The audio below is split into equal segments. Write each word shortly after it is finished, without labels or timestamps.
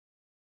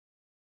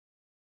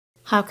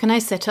How can I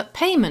set up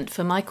payment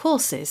for my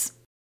courses?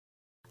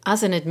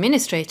 As an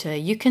administrator,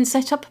 you can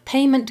set up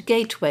payment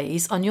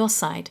gateways on your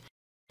site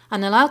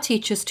and allow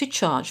teachers to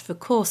charge for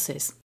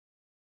courses.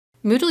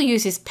 Moodle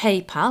uses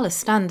PayPal as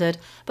standard,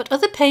 but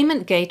other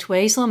payment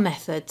gateways or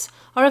methods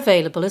are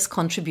available as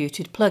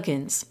contributed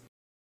plugins.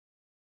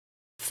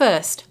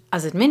 First,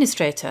 as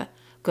administrator,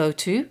 go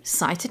to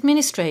Site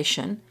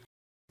Administration,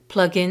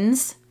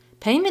 Plugins,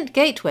 Payment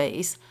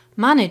Gateways,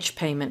 Manage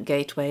Payment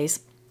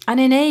Gateways, and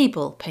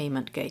Enable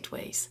Payment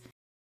Gateways.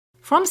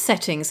 From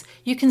Settings,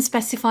 you can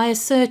specify a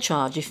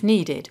surcharge if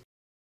needed.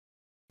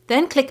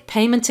 Then click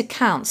Payment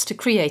Accounts to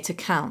create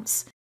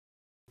accounts.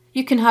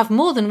 You can have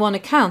more than one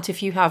account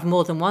if you have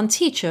more than one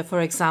teacher, for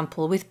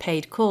example, with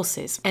paid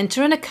courses.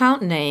 Enter an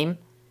account name,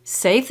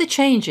 save the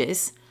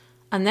changes,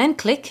 and then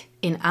click,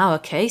 in our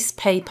case,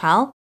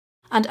 PayPal,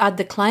 and add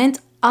the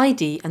client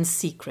ID and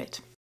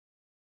secret.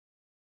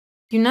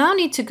 You now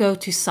need to go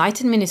to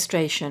Site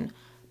Administration,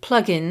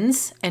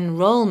 Plugins,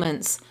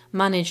 Enrollments,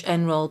 Manage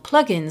Enroll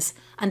Plugins,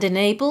 and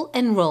Enable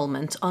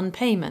Enrollment on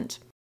Payment.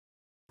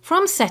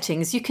 From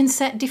Settings, you can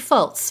set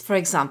defaults, for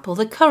example,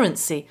 the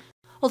currency,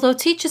 although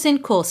teachers in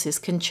courses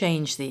can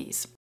change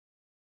these.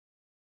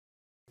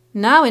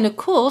 Now in a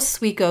course,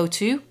 we go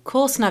to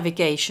Course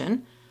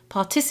Navigation,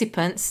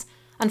 Participants,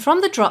 and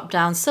from the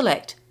drop-down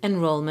select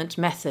Enrollment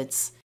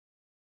Methods.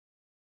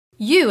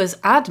 You as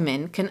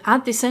admin can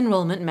add this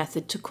enrollment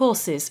method to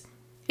courses.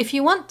 If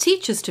you want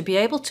teachers to be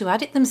able to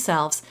add it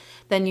themselves,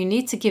 then you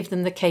need to give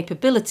them the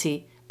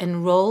capability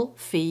Enroll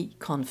Fee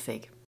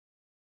Config.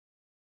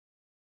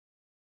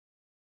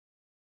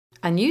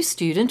 A new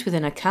student with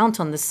an account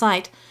on the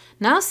site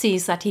now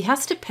sees that he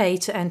has to pay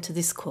to enter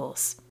this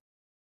course.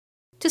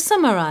 To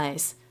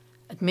summarize,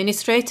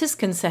 administrators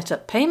can set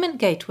up payment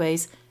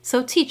gateways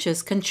so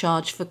teachers can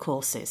charge for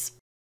courses.